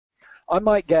I'm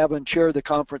Mike Gavin, Chair of the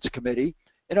Conference Committee,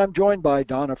 and I'm joined by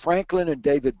Donna Franklin and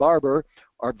David Barber,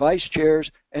 our Vice Chairs,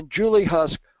 and Julie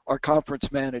Husk, our Conference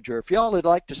Manager. If y'all would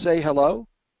like to say hello.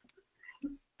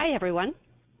 Hi, everyone.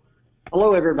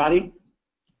 Hello, everybody.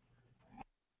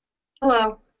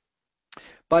 Hello.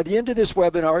 By the end of this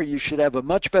webinar, you should have a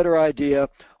much better idea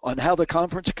on how the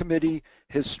Conference Committee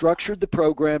has structured the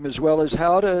program, as well as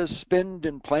how to spend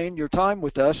and plan your time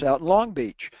with us out in Long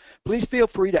Beach. Please feel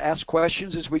free to ask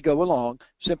questions as we go along.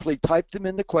 Simply type them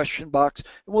in the question box,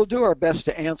 and we'll do our best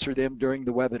to answer them during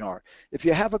the webinar. If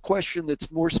you have a question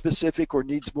that's more specific or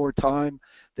needs more time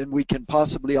than we can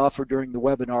possibly offer during the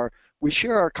webinar, we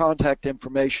share our contact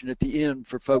information at the end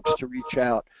for folks to reach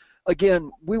out. Again,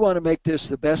 we want to make this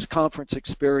the best conference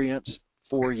experience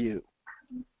for you.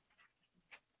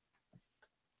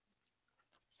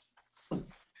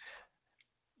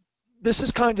 This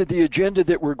is kind of the agenda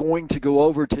that we're going to go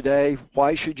over today.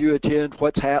 Why should you attend?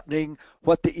 What's happening?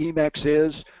 What the EMEX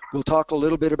is. We'll talk a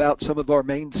little bit about some of our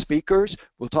main speakers.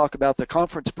 We'll talk about the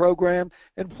conference program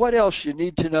and what else you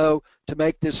need to know to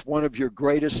make this one of your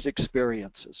greatest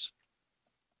experiences.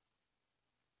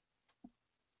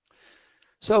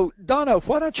 So, Donna,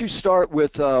 why don't you start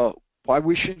with why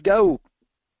we should go,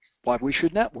 why we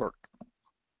should network.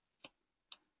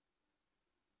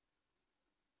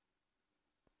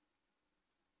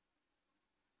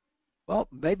 Well,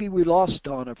 maybe we lost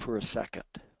Donna for a second.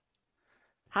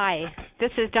 Hi,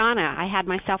 this is Donna. I had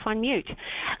myself on mute.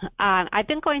 I've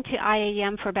been going to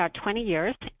IAEM for about 20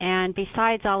 years, and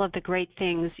besides all of the great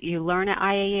things you learn at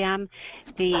IAEM,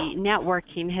 the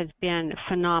networking has been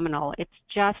phenomenal. It's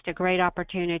just a great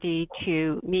opportunity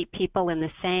to meet people in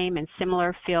the same and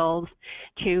similar fields,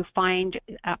 to find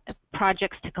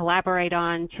projects to collaborate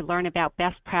on, to learn about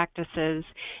best practices,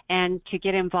 and to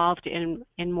get involved in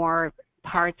more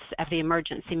parts of the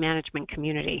emergency management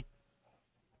community.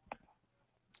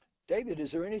 David,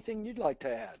 is there anything you'd like to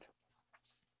add?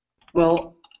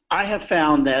 Well, I have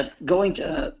found that going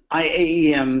to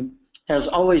IAEM has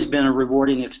always been a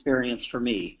rewarding experience for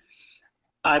me.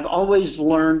 I've always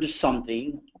learned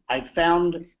something. I've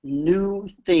found new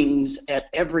things at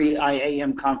every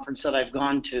IAEM conference that I've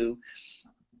gone to.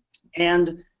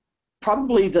 And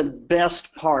probably the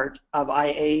best part of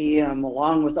IAEM,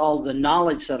 along with all the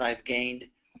knowledge that I've gained,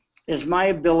 is my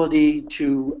ability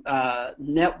to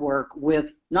network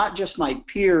with not just my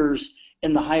peers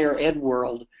in the higher ed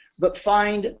world, but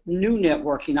find new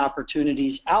networking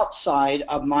opportunities outside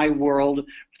of my world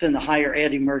within the higher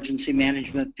ed emergency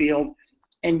management field,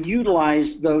 and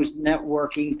utilize those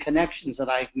networking connections that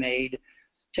I've made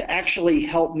to actually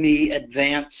help me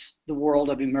advance the world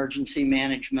of emergency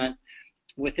management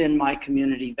within my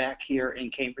community back here in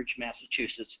Cambridge,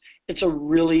 Massachusetts. It's a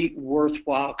really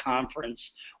worthwhile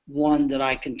conference, one that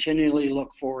I continually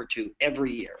look forward to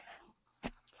every year.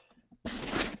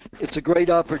 It's a great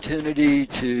opportunity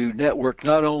to network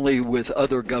not only with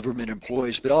other government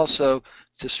employees, but also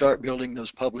to start building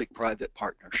those public-private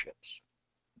partnerships.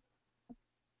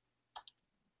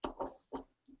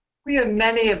 We have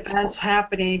many events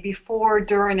happening before,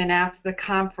 during, and after the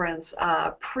conference.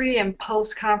 Pre and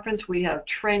post conference, we have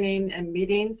training and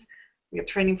meetings. We have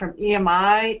training from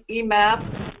EMI,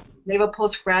 EMAP, Naval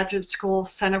Postgraduate School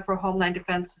Center for Homeland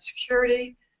Defense and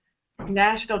Security,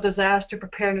 National Disaster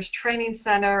Preparedness Training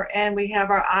Center, and we have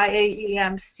our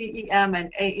IAEM, CEM,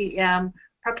 and AEM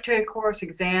preparatory course,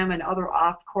 exam, and other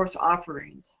off-course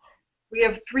offerings. We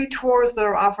have 3 tours that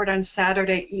are offered on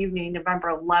Saturday evening, November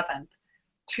 11th.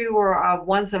 2 are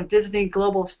ones of Disney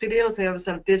Global Studios, the others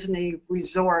of Disney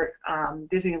Resort,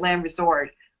 Disneyland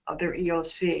Resort of their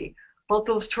EOC. Both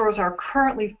those tours are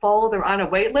currently full. They're on a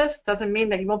wait list. Doesn't mean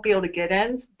that you won't be able to get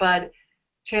in, but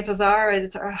chances are,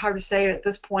 it's hard to say at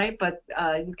this point, but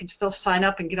you can still sign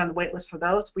up and get on the wait list for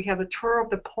those. We have a tour of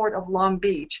the Port of Long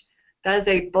Beach. That is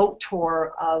a boat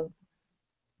tour of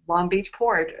Long Beach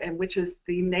Port, and which is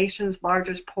the nation's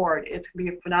largest port. It's going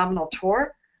to be a phenomenal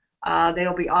tour.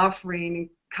 They'll be offering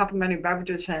complimentary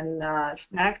beverages and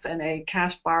snacks, and a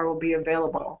cash bar will be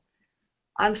available.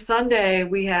 On Sunday,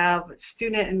 we have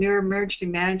student and new emergency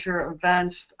manager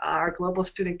events. Our Global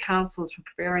Student Council is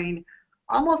preparing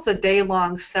almost a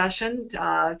day-long session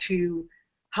to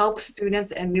help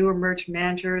students and new emergency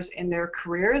managers in their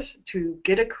careers to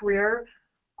get a career.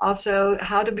 Also,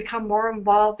 how to become more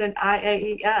involved in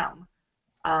IAEM.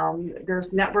 There's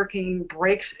networking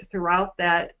breaks throughout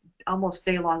that almost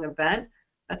day-long event.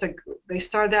 They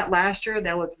started that last year.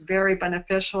 That was very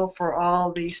beneficial for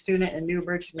all the student and new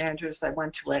emergency managers that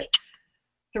went to it.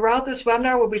 Throughout this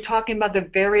webinar, we'll be talking about the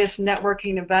various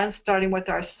networking events, starting with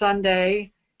our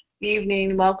Sunday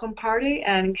evening welcome party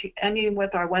and ending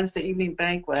with our Wednesday evening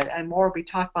banquet. And more will be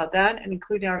talked about that, and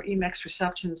including our EMEX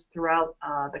receptions throughout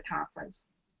the conference.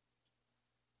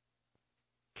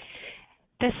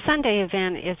 This Sunday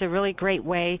event is a really great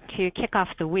way to kick off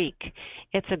the week.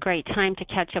 It's a great time to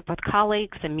catch up with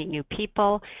colleagues and meet new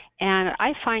people, and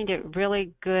I find it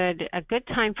really a good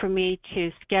time for me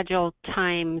to schedule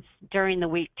times during the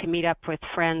week to meet up with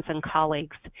friends and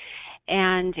colleagues.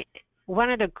 And one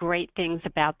of the great things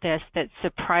about this that's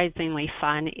surprisingly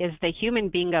fun is the human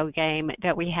bingo game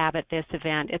that we have at this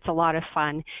event. It's a lot of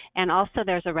fun. And also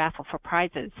there's a raffle for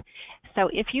prizes. So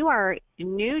if you are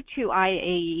new to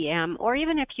IAEM, or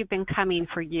even if you've been coming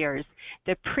for years,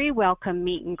 the pre-welcome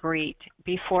meet and greet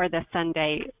before the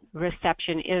Sunday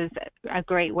reception is a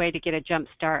great way to get a jump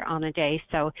start on a day.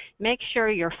 So make sure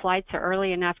your flights are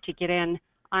early enough to get in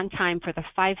on time for the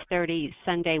 5:30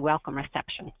 Sunday welcome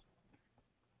reception.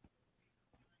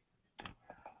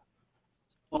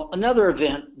 Well, another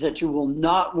event that you will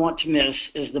not want to miss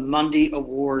is the Monday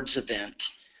Awards event.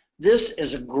 This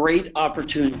is a great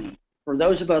opportunity for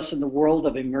those of us in the world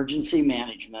of emergency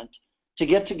management to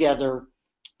get together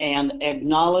and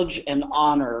acknowledge and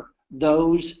honor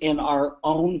those in our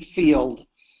own field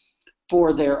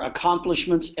for their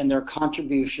accomplishments and their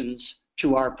contributions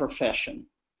to our profession.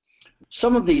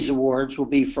 Some of these awards will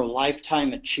be for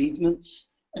lifetime achievements,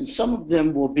 and some of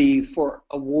them will be for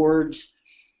awards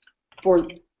for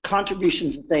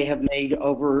contributions that they have made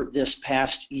over this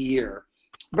past year.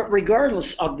 But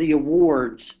regardless of the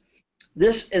awards,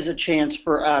 this is a chance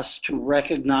for us to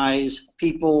recognize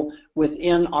people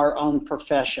within our own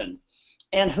profession.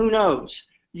 And who knows,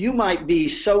 you might be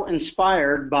so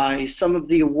inspired by some of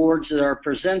the awards that are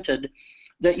presented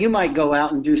that you might go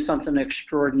out and do something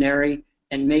extraordinary,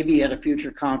 and maybe at a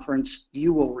future conference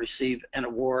you will receive an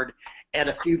award at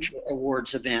a future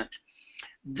awards event.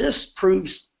 This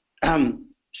proves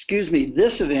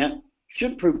this event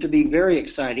should prove to be very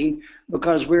exciting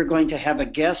because we're going to have a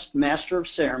guest master of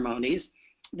ceremonies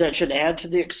that should add to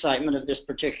the excitement of this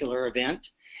particular event.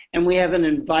 And we have an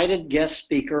invited guest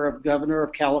speaker of Governor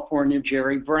of California,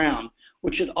 Jerry Brown,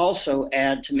 which should also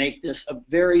add to make this a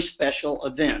very special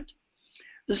event.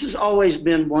 This has always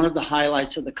been one of the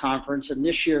highlights of the conference, and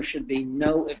this year should be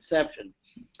no exception.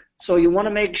 So you want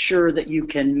to make sure that you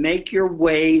can make your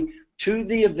way to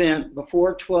the event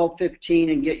before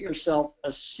 12:15 and get yourself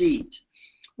a seat,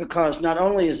 because not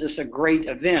only is this a great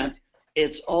event,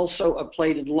 it's also a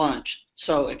plated lunch.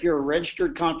 So if you're a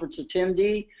registered conference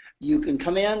attendee, you can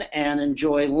come in and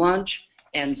enjoy lunch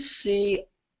and see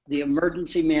the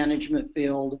emergency management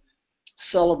field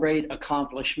celebrate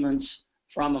accomplishments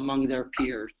from among their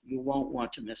peers. You won't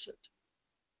want to miss it.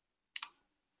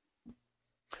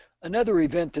 Another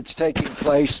event that's taking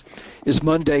place is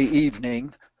Monday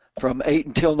evening from 8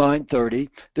 until 9:30.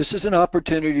 This is an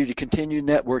opportunity to continue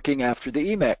networking after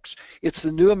the EMEX. It's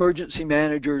the new emergency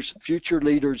managers, future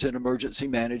leaders in emergency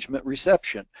management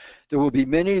reception. There will be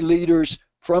many leaders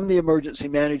from the emergency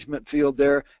management field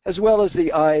there, as well as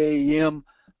the IAEM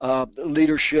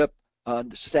leadership,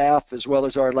 staff, as well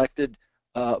as our elected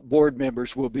board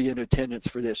members will be in attendance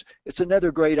for this. It's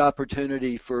another great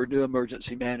opportunity for new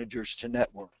emergency managers to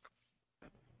network.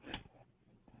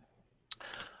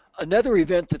 Another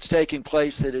event that's taking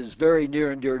place that is very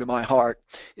near and dear to my heart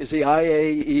is the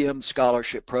IAEM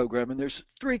Scholarship Program, and there's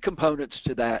three components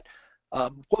to that.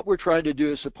 What we're trying to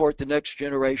do is support the next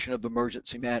generation of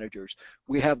emergency managers.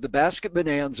 We have the Basket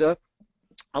Bonanza,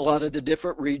 a lot of the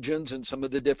different regions and some of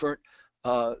the different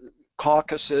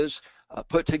caucuses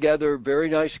put together very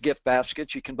nice gift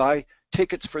baskets. You can buy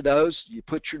tickets for those. You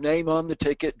put your name on the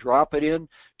ticket, drop it in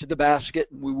to the basket,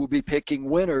 and we will be picking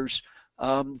winners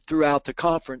throughout the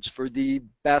conference for the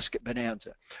Basket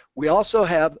Bonanza. We also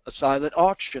have a silent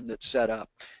auction that's set up,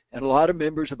 and a lot of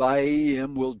members of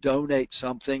IAEM will donate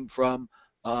something from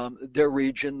their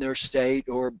region, their state,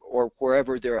 or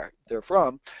wherever they're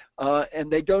from,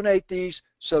 and they donate these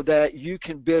so that you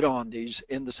can bid on these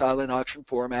in the silent auction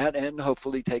format and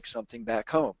hopefully take something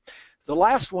back home. The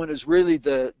last one is really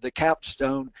the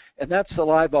capstone, and that's the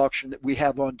live auction that we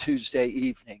have on Tuesday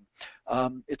evening.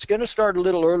 It's going to start a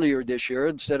little earlier this year.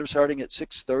 Instead of starting at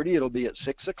 6:30, it'll be at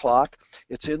 6 o'clock.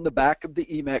 It's in the back of the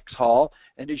EMEX hall,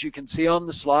 and as you can see on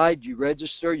the slide, you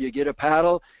register, you get a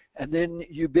paddle, and then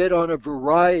you bid on a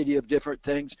variety of different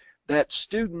things that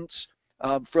students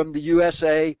from the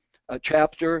USA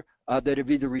chapter that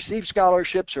have either received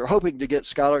scholarships or hoping to get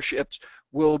scholarships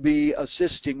will be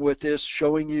assisting with this,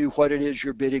 showing you what it is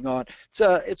you're bidding on.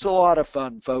 It's a lot of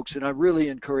fun, folks, and I really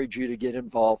encourage you to get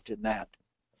involved in that.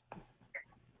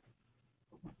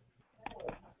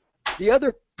 The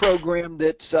other program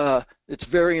that's It's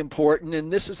very important,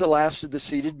 and this is the last of the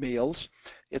seated meals.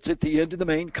 It's at the end of the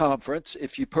main conference.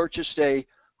 If you purchased a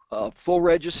full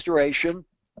registration,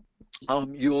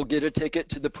 you will get a ticket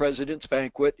to the President's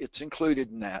Banquet. It's included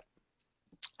in that.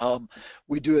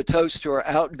 We do a toast to our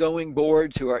outgoing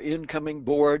board, to our incoming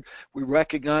board. We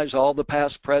recognize all the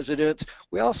past presidents.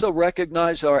 We also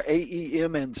recognize our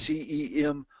AEM and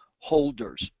CEM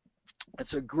holders.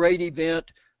 It's a great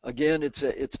event. Again, it's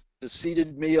a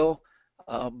seated meal.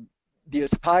 The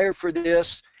attire for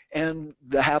this and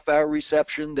the half-hour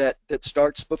reception that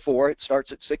starts before, it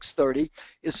starts at 6:30,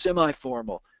 is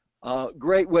semi-formal.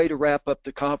 Great way to wrap up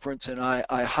the conference, and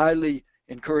I highly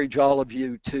encourage all of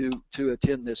you to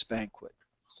attend this banquet.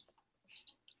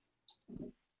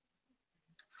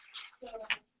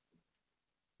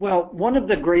 Well, one of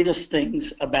the greatest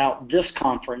things about this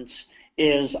conference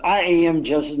is IAEM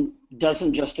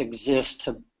doesn't just exist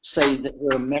to say that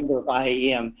we're a member of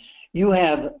IAEM. You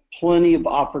have plenty of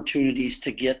opportunities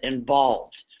to get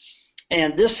involved.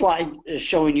 And this slide is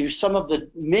showing you some of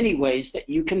the many ways that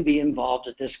you can be involved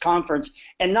at this conference,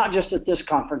 and not just at this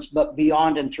conference, but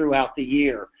beyond and throughout the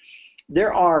year.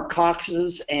 There are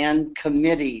caucuses and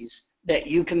committees that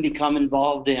you can become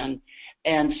involved in,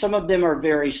 and some of them are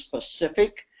very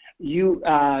specific. You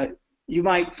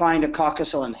might find a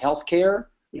caucus on healthcare.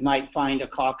 You might find a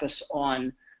caucus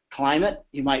on climate.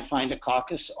 You might find a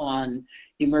caucus on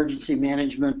emergency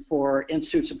management for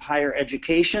institutes of higher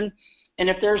education. And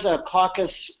if there's a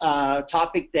caucus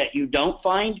topic that you don't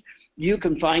find, you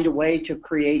can find a way to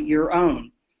create your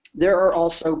own. There are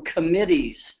also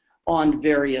committees on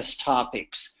various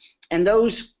topics. And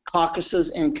those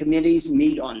caucuses and committees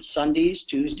meet on Sundays,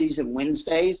 Tuesdays, and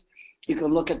Wednesdays. You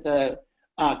can look at the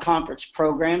conference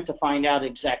program to find out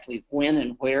exactly when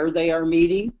and where they are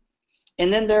meeting.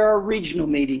 And then there are regional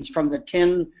meetings from the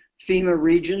 10 FEMA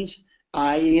regions.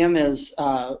 IAEM is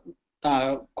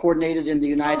coordinated in the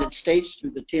United States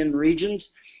through the 10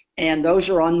 regions, and those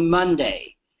are on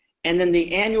Monday. And then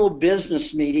the annual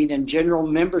business meeting and general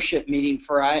membership meeting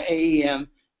for IAEM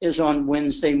is on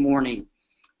Wednesday morning.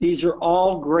 These are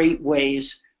all great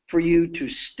ways for you to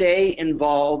stay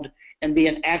involved and be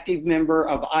an active member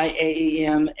of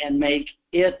IAEM and make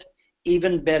it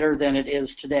even better than it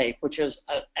is today, which is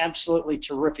an absolutely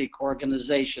terrific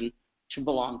organization to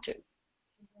belong to.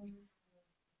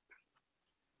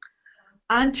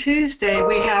 On Tuesday,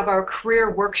 we have our career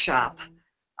workshop.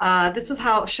 This is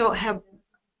how show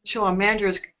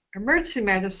managers, emergency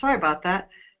managers, sorry about that,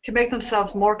 can make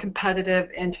themselves more competitive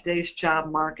in today's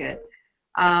job market.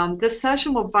 This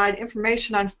session will provide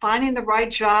information on finding the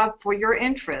right job for your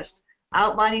interests,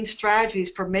 outlining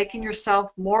strategies for making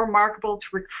yourself more marketable to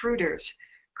recruiters,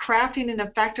 crafting an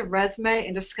effective resume,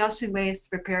 and discussing ways to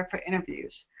prepare for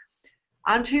interviews.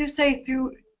 On Tuesday,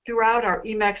 throughout our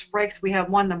EMEX breaks, we have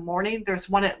one in the morning, there's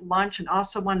one at lunch, and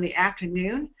also one in the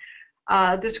afternoon.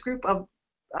 This group of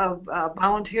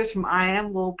volunteers from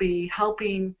IAEM will be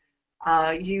helping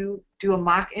you do a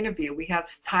mock interview. We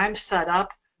have time set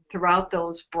up throughout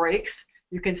those breaks.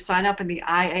 You can sign up in the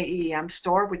IAEM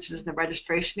store, which is in the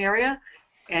registration area,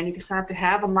 and you can sign up to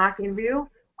have a mock interview.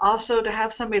 Also to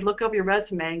have somebody look over your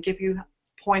resume and give you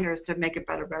pointers to make a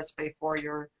better resume for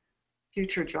your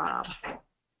future job.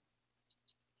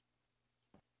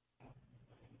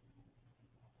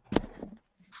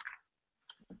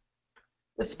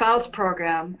 The spouse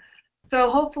program. So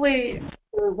hopefully,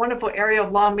 the wonderful area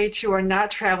of Long Beach, you are not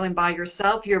traveling by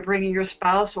yourself. You're bringing your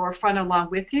spouse or friend along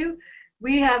with you.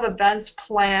 We have events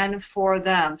planned for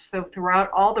them. So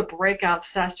throughout all the breakout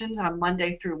sessions on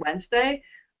Monday through Wednesday,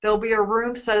 there'll be a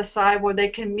room set aside where they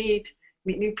can meet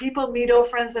new people, meet old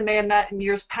friends they may have met in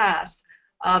years past.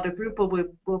 The group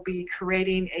will be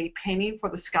creating a painting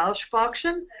for the scholarship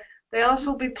auction. They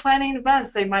also will be planning events.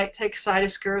 They might take side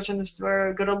excursions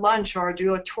or go to lunch or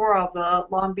do a tour of the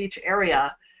Long Beach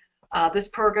area. This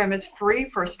program is free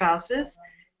for spouses.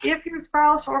 If your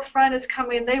spouse or friend is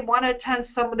coming, they want to attend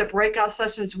some of the breakout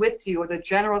sessions with you, or the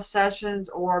general sessions,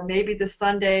 or maybe the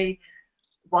Sunday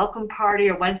welcome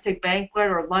party or Wednesday banquet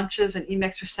or lunches and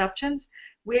EMEX receptions,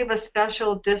 we have a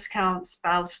special discount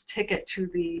spouse ticket to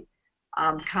the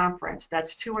conference.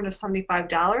 That's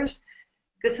 $275.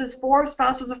 This is for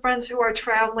spouses and friends who are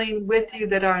traveling with you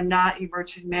that are not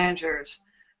emergency managers.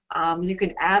 You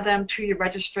can add them to your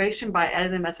registration by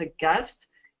adding them as a guest,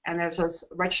 and there's a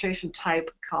registration type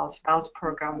called spouse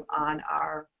program on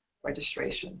our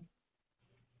registration.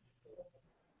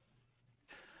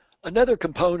 Another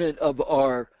component of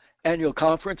our annual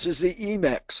conference is the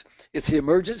EMEX. It's the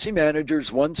Emergency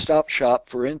Manager's one-stop shop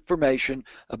for information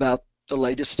about the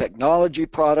latest technology,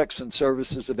 products, and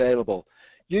services available.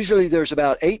 Usually there's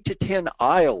about 8 to 10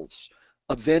 aisles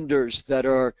of vendors that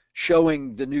are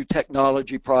showing the new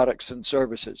technology products and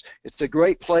services. It's a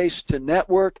great place to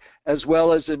network as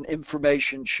well as an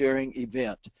information sharing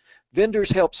event.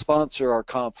 Vendors help sponsor our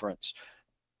conference.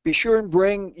 Be sure and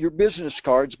bring your business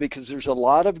cards because there's a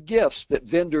lot of gifts that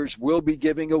vendors will be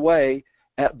giving away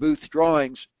at booth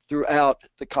drawings throughout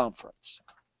the conference.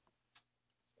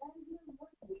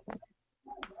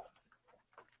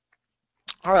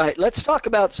 All right, let's talk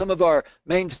about some of our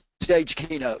main stage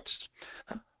keynotes.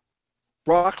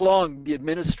 Brock Long, the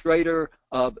administrator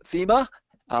of FEMA,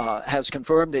 has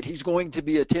confirmed that he's going to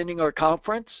be attending our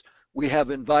conference. We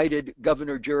have invited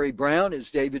Governor Jerry Brown,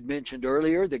 as David mentioned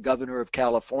earlier, the governor of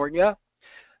California,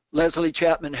 Leslie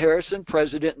Chapman Harrison,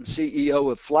 president and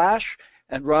CEO of Flash,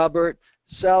 and Robert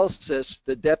Salsis,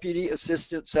 the Deputy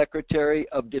Assistant Secretary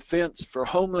of Defense for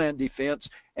Homeland Defense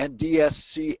and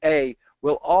DSCA,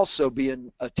 will also be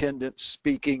in attendance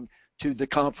speaking to the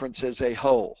conference as a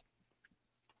whole.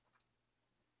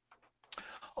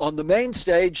 On the main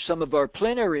stage, some of our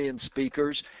plenary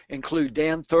speakers include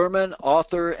Dan Thurman,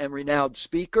 author and renowned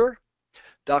speaker,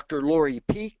 Dr. Lori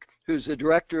Peek, who's the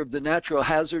director of the Natural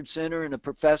Hazard Center and a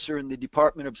professor in the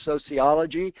Department of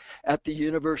Sociology at the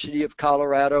University of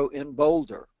Colorado in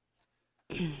Boulder.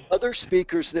 Other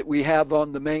speakers that we have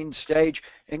on the main stage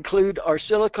include our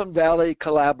Silicon Valley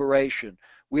collaboration.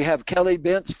 We have Kelly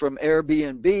Bentz from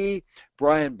Airbnb,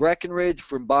 Brian Breckenridge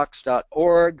from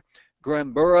Box.org,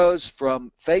 Graham Burrows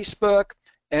from Facebook,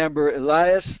 Amber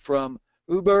Elias from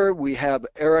Uber. We have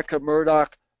Erica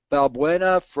Murdoch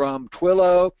Balbuena from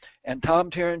Twilio, and Tom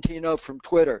Tarantino from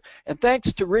Twitter. And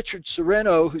thanks to Richard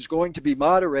Sereno, who's going to be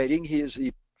moderating. He is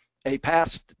a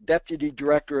past deputy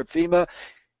director of FEMA.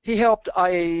 He helped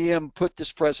IAEM put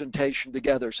this presentation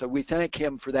together, so we thank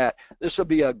him for that. This will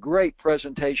be a great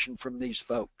presentation from these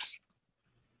folks.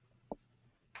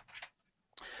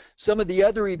 Some of the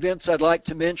other events I'd like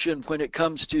to mention when it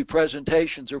comes to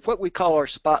presentations are what we call our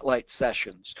spotlight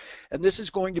sessions. And this is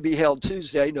going to be held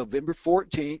Tuesday, November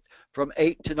 14th from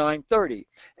 8 to 9:30.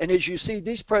 And as you see,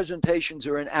 these presentations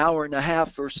are an hour and a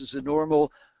half versus a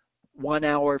normal 1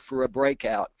 hour for a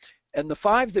breakout. And the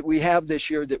 5 that we have this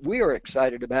year that we are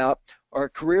excited about are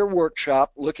Career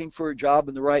Workshop, Looking for a Job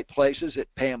in the Right Places,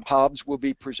 that Pam Hobbs will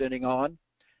be presenting on.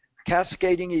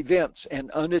 Cascading Events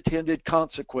and Unattended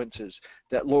Consequences,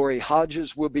 that Lori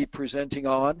Hodges will be presenting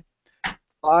on.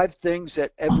 5 Things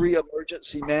that Every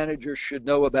Emergency Manager Should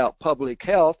Know About Public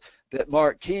Health, that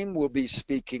Mark Keem will be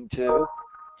speaking to.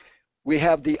 We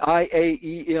have the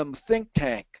IAEM Think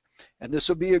Tank, and this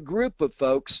will be a group of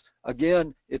folks.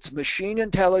 Again, it's machine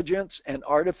intelligence and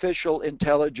artificial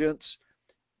intelligence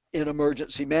in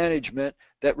emergency management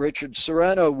that Richard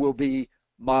Sereno will be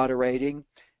moderating.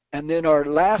 And then our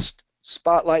last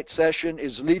spotlight session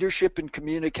is Leadership and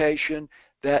Communication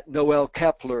that Noel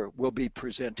Kepler will be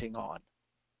presenting on.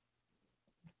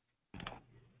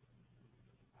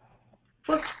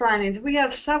 Book signings. We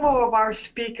have several of our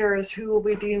speakers who will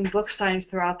be doing book signings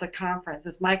throughout the conference.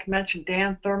 As Mike mentioned,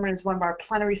 Dan Thurman is one of our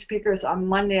plenary speakers on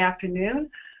Monday afternoon.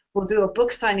 We'll do a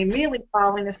book signing immediately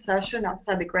following the session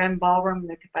outside the Grand Ballroom in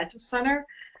the Convention Center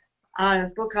on a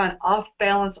book on Off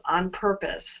Balance on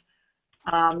Purpose.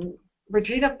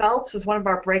 Regina Phelps is one of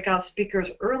our breakout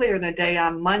speakers earlier in the day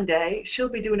on Monday. She'll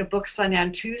be doing a book signing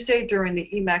on Tuesday during the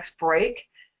EMEX break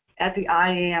at the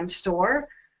IAM store.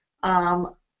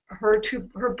 Her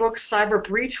book, Cyber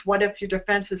Breach, What If Your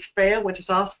Defenses Fail, which is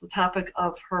also the topic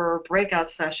of her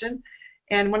breakout session.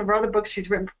 And one of her other books she's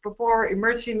written before,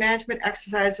 Emergency Management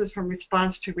Exercises from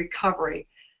Response to Recovery.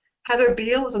 Heather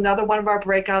Beal is another one of our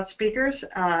breakout speakers.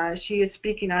 She is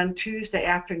speaking on Tuesday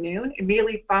afternoon.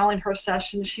 Immediately following her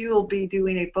session, she will be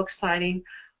doing a book signing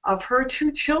of her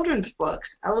 2 children's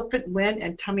books, Elephant Wind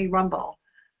and Tummy Rumble.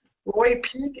 Lori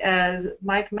Peek, as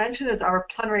Mike mentioned, is our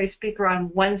plenary speaker on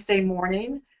Wednesday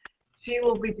morning. She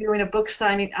will be doing a book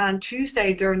signing on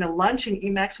Tuesday during the lunch in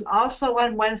EMEX, and also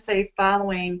on Wednesday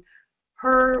following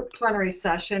her plenary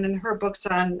session and her books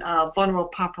on vulnerable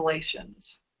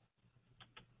populations.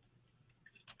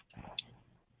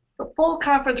 The full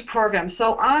conference program.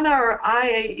 So on our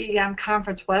IAEM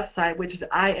conference website, which is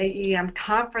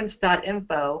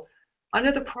iaemconference.info,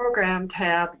 under the program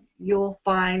tab, you'll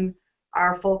find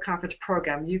our full conference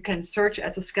program. You can search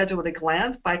as a schedule at a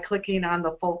glance by clicking on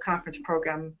the full conference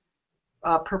program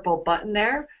purple button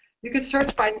there. You can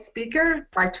search by speaker,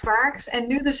 by tracks, and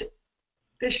new this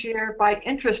year by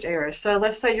interest areas. So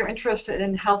let's say you're interested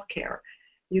in healthcare.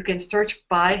 You can search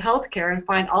by healthcare and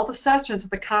find all the sessions of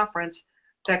the conference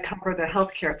that cover the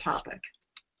healthcare topic.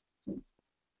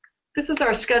 This is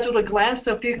our schedule at a glance.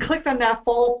 So if you click on that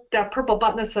purple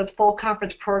button that says full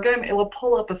conference program, it will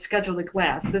pull up a schedule at a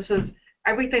glance. This is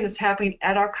everything that's happening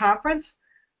at our conference.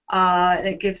 And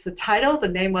it gives the title, the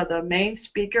name of the main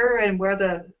speaker, and where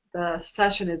the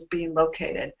session is being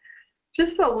located.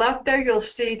 Just to the left there, you'll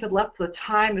see to the left of the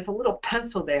time, there's a little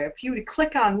pencil there. If you would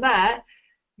click on that,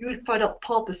 you would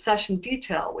pull up the session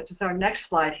detail, which is our next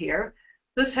slide here.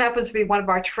 This happens to be one of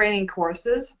our training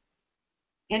courses.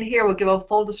 And here we'll give a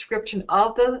full description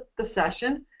of the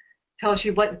session. Tells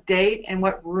you what date and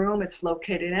what room it's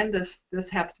located in. This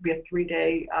happens to be a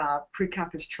 3-day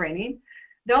pre-conference training.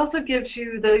 It also gives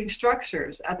you the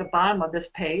instructors at the bottom of this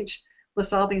page.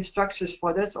 Lists all the instructors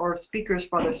for this or speakers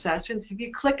for the sessions. If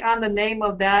you click on the name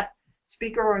of that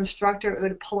speaker or instructor, it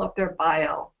would pull up their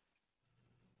bio.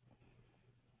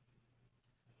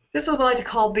 This is what I like to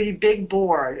call the big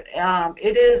board.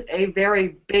 It is a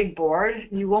very big board.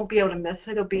 You won't be able to miss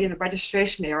it. It'll be in the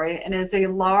registration area, and it's a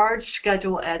large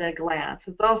schedule at a glance.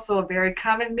 It's also a very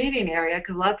common meeting area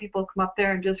because a lot of people come up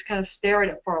there and just kind of stare at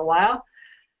it for a while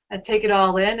and take it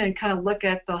all in and kind of look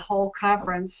at the whole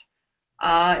conference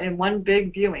in one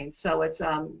big viewing. So it's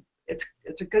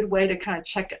a good way to kind of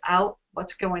check out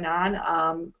what's going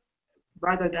on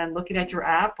rather than looking at your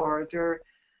app or at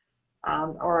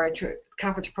your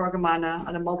conference program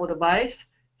on a mobile device.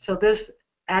 So this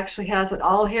actually has it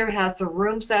all here. It has the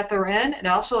rooms that they're in, and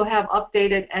also have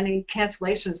updated any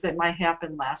cancellations that might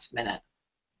happen last minute.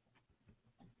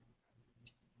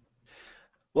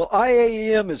 Well,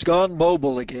 IAEM has gone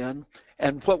mobile again,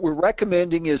 and what we're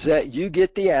recommending is that you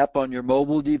get the app on your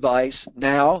mobile device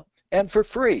now and for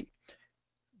free.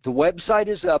 The website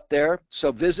is up there,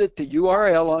 so visit the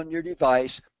URL on your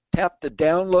device, tap the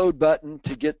download button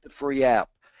to get the free app.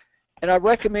 And I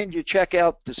recommend you check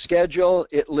out the schedule.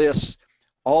 It lists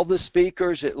all the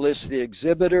speakers, it lists the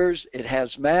exhibitors, it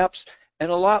has maps, and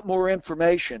a lot more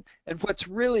information. And what's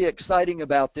really exciting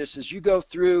about this is you go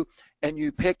through and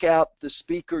you pick out the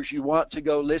speakers you want to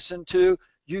go listen to.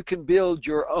 You can build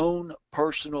your own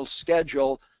personal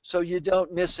schedule so you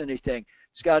don't miss anything.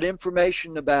 It's got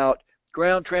information about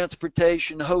ground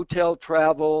transportation, hotel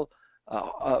travel,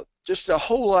 just a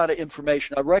whole lot of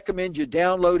information. I recommend you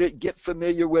download it, get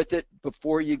familiar with it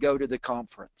before you go to the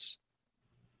conference.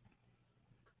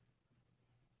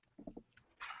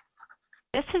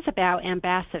 This is about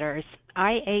ambassadors.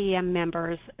 IAEM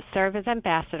members serve as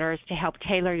ambassadors to help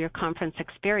tailor your conference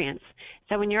experience.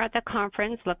 So when you're at the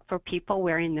conference, look for people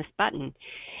wearing this button.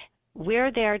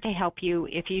 We're there to help you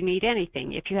if you need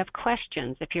anything, if you have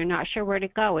questions, if you're not sure where to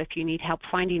go, if you need help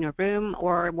finding a room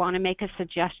or want to make a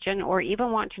suggestion or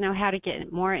even want to know how to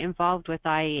get more involved with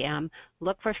IAEM,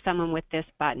 look for someone with this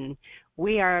button.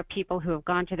 We are people who have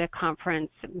gone to the conference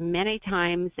many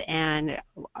times, and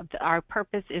our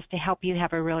purpose is to help you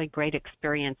have a really great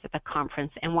experience at the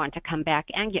conference and want to come back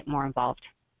and get more involved.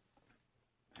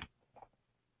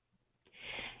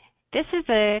 This is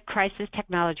a Crisis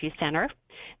Technology Center.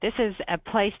 This is a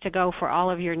place to go for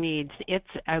all of your needs. It's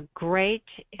a great,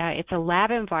 it's a lab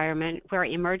environment where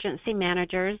emergency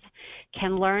managers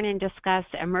can learn and discuss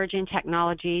emerging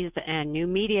technologies and new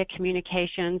media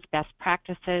communications, best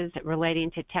practices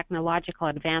relating to technological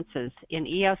advances in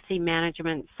EOC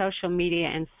management, social media,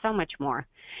 and so much more.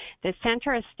 The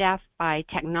center is staffed by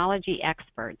technology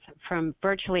experts from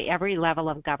virtually every level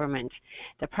of government,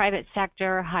 the private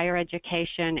sector, higher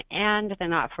education, and the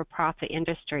not-for-profit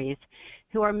industries,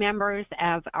 who are members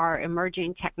of our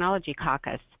Emerging Technology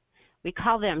Caucus. We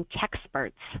call them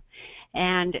Techsperts,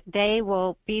 and they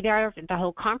will be there the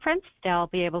whole conference. They'll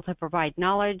be able to provide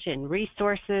knowledge and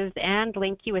resources and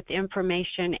link you with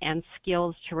information and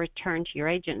skills to return to your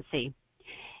agency.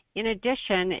 In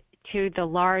addition to the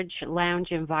large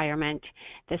lounge environment,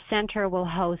 the center will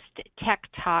host tech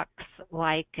talks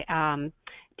like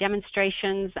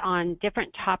demonstrations on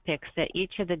different topics at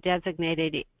each of the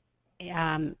designated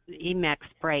EMEX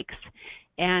breaks.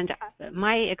 And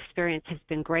my experience has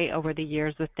been great over the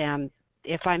years with them.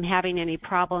 If I'm having any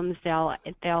problems, they'll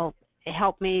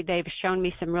help me. They've shown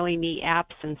me some really neat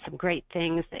apps and some great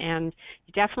things, and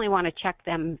you definitely want to check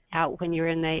them out when you're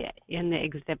in the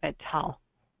exhibit hall.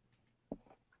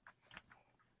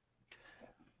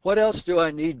 What else do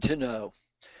I need to know?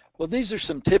 Well, these are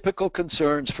some typical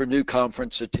concerns for new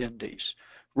conference attendees.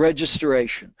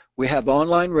 Registration. We have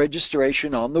online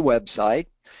registration on the website.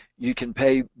 You can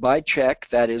pay by check.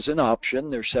 That is an option.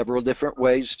 There's several different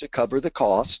ways to cover the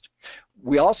cost.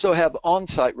 We also have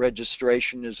on-site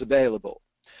registration is available.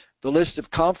 The list of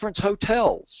conference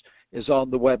hotels is on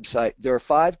the website. There are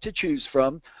 5 to choose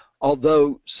from.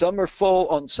 Although some are full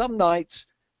on some nights,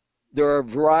 there are a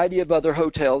variety of other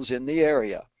hotels in the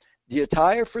area. The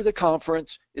attire for the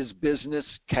conference is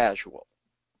business casual.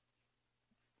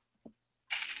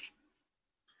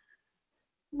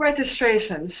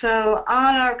 Registration. So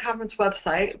on our conference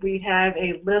website, we have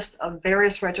a list of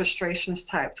various registrations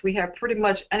types. We have pretty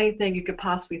much anything you could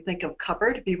possibly think of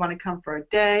covered. If you want to come for a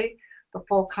day, the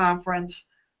full conference,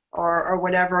 or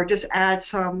whatever, or just add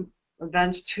some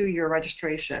events to your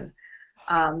registration.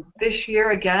 This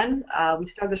year, again, we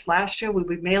started this last year, we'll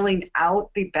be mailing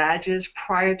out the badges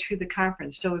prior to the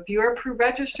conference. So if you are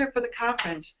pre-registered for the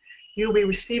conference, you'll be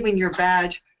receiving your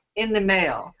badge in the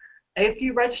mail. If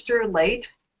you register late,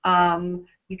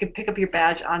 you can pick up your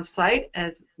badge on site.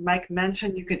 As Mike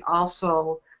mentioned, you can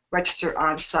also register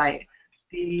on site.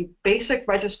 The basic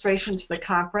registration to the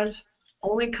conference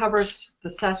only covers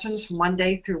the sessions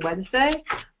Monday through Wednesday.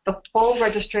 The full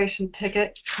registration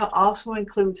ticket also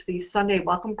includes the Sunday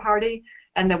welcome party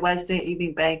and the Wednesday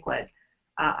evening banquet.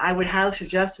 I would highly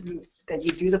suggest that you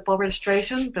do the full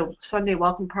registration. The Sunday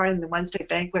welcome party and the Wednesday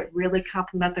banquet really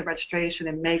complement the registration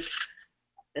and make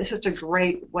it's such a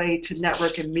great way to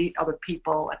network and meet other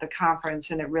people at the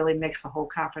conference, and it really makes the whole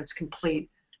conference complete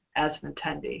as an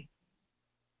attendee.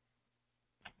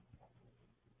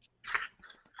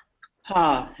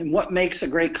 And what makes a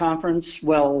great conference?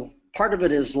 Well, part of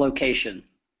it is location.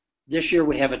 This year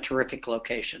we have a terrific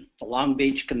location, the Long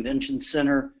Beach Convention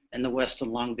Center and the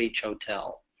Westin Long Beach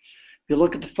Hotel. If you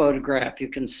look at the photograph, you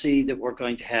can see that we're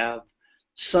going to have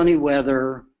sunny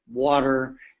weather,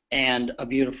 water, and a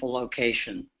beautiful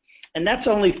location. And that's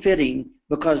only fitting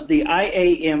because the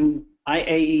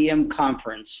IAEM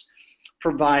Conference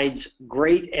provides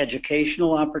great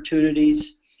educational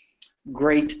opportunities,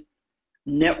 great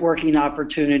networking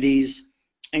opportunities,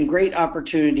 and great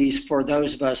opportunities for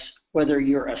those of us, whether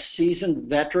you're a seasoned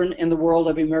veteran in the world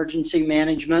of emergency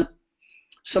management,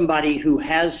 somebody who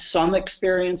has some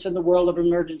experience in the world of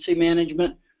emergency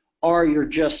management, or you're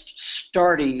just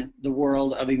starting the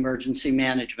world of emergency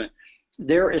management.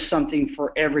 There is something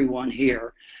for everyone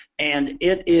here, and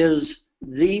it is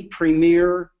the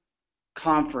premier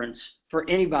conference for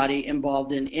anybody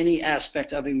involved in any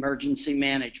aspect of emergency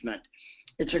management.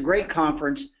 It's a great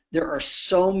conference. There are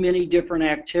so many different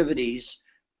activities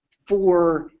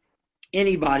for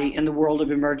anybody in the world of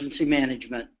emergency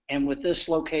management, and with this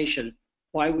location,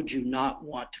 why would you not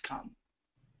want to come?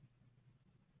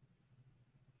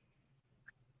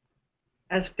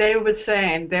 As David was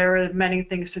saying, there are many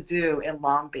things to do in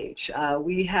Long Beach.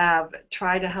 We have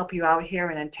tried to help you out here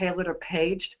and tailored or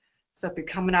paged. So if you're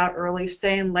coming out early,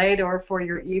 staying late, or for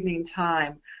your evening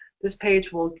time, this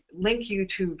page will link you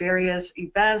to various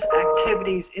events,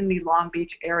 activities in the Long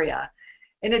Beach area.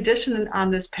 In addition,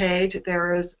 on this page,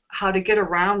 there is how to get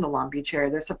around the Long Beach area.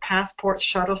 There's a passport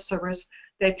shuttle service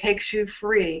that takes you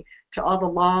free to all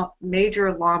the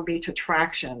major Long Beach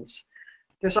attractions.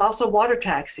 There's also water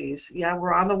taxis. Yeah,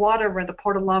 we're on the water. We're in the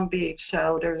Port of Long Beach,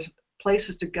 so there's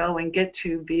places to go and get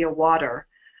to via water.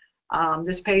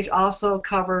 This page also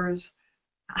covers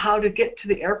how to get to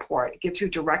the airport. It gives you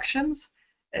directions.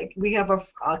 We have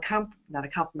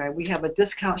we have a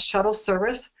discount shuttle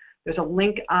service. There's a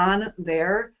link on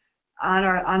there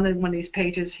on one of these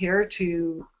pages here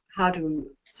to how to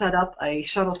set up a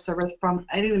shuttle service from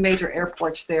any of the major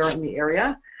airports there in the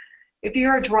area. If you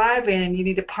are driving and you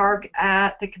need to park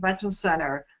at the convention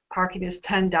center, parking is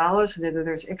 $10, and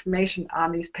there's information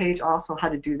on this page also how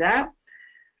to do that.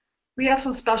 We have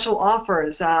some special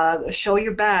offers. Show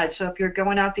your badge. So if you're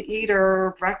going out to eat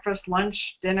or breakfast,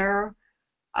 lunch, dinner,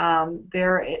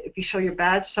 if you show your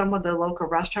badge, some of the local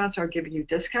restaurants are giving you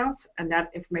discounts, and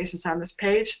that information is on this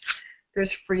page.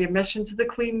 There's free admission to the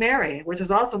Queen Mary, which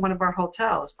is also one of our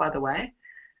hotels, by the way.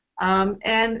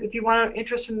 And if you want to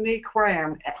interest in the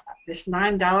aquarium, it's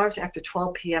 $9 after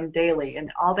 12 p.m. daily,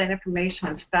 and all that information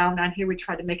is found on here. We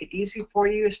try to make it easy for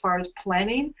you as far as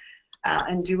planning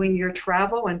and doing your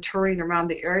travel and touring around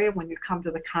the area when you come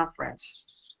to the conference.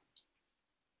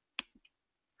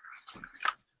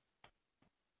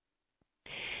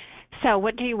 So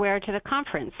what do you wear to the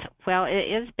conference? Well, it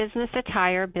is business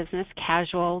attire, business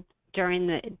casual during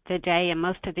the day and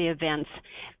most of the events.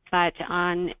 But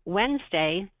on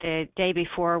Wednesday, the day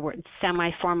before, we're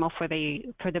semi-formal for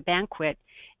the banquet,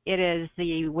 it is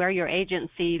the Wear Your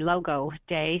Agency logo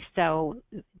day. So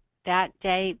that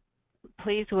day,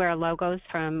 please wear logos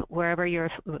from wherever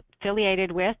you're affiliated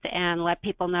with and let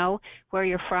people know where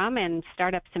you're from and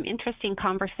start up some interesting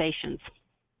conversations.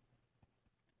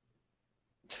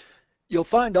 You'll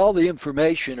find all the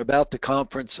information about the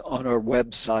conference on our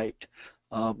website.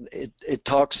 It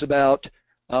talks about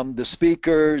the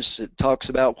speakers, it talks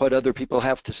about what other people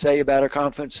have to say about our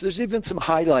conference. There's even some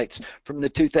highlights from the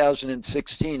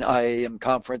 2016 IAEM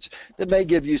conference that may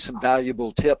give you some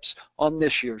valuable tips on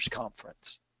this year's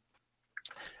conference.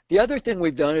 The other thing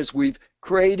we've done is we've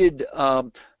created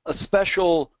a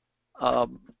special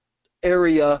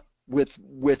area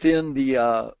within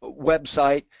the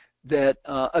website that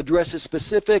addresses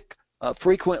specific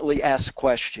frequently asked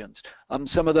questions.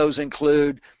 Some of those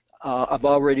include, I've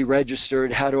already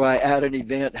registered, how do I add an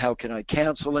event, how can I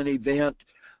cancel an event,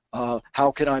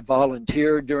 how can I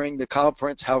volunteer during the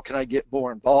conference, how can I get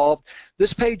more involved.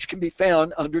 This page can be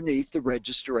found underneath the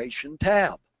registration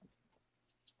tab.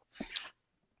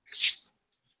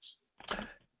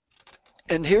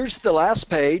 And here's the last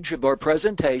page of our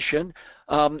presentation.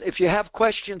 If you have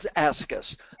questions, ask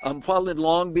us. While in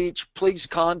Long Beach, please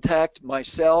contact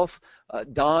myself,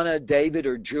 Donna, David,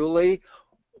 or Julie.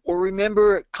 Or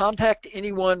remember, contact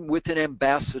anyone with an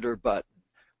ambassador button.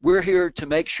 We're here to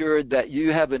make sure that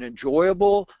you have an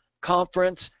enjoyable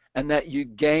conference and that you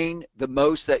gain the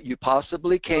most that you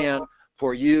possibly can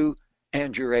for you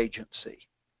and your agency.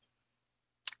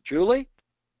 Julie?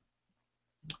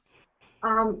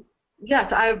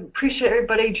 Yes, I appreciate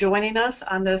everybody joining us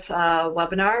on this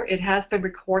webinar. It has been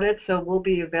recorded, so will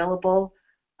be available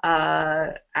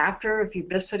after if you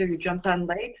missed it or you jumped on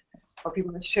late, or if you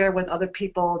want to share with other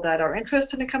people that are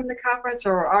interested in coming to the conference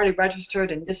or are already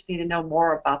registered and just need to know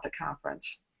more about the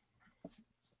conference.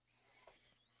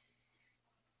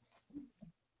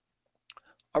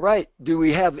 All right, do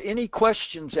we have any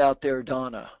questions out there,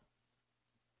 Donna?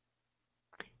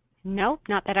 No,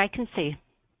 not that I can see.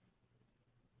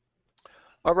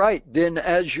 All right, then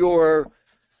as your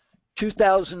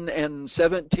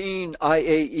 2017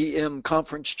 IAEM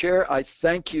Conference Chair, I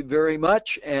thank you very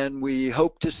much, and we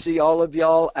hope to see all of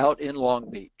y'all out in Long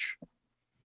Beach.